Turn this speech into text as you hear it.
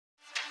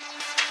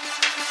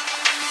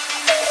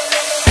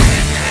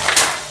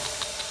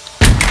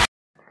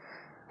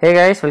Hey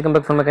guys, welcome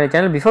back from my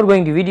channel. Before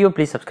going to video,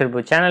 please subscribe to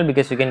our channel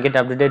because you can get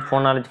up-to-date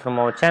phone knowledge from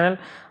our channel.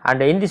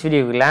 And in this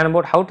video, we will learn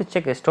about how to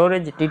check a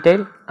storage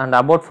detail and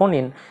about phone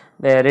in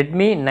the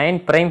Redmi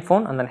 9 Prime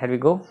phone. And then here we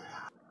go.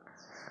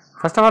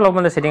 First of all,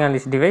 open the setting on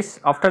this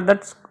device. After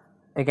that,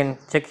 you can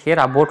check here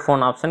about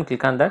phone option.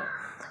 Click on that,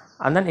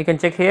 and then you can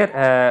check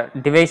here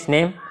device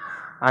name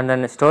and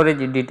then storage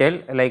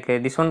detail. Like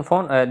this phone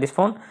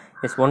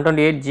is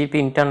 128 GB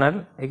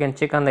internal. You can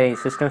check on the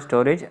system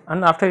storage,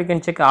 and after you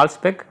can check all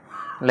spec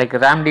like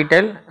RAM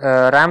detail,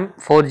 RAM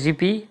 4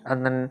 GB,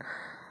 and then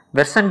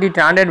version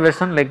detail, Android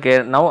version like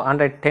now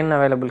Android 10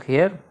 available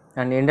here,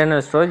 and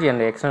internal storage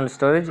and external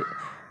storage.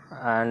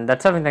 And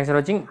that's all. Thanks for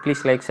watching.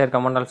 Please like, share,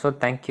 comment also.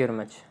 Thank you very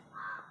much.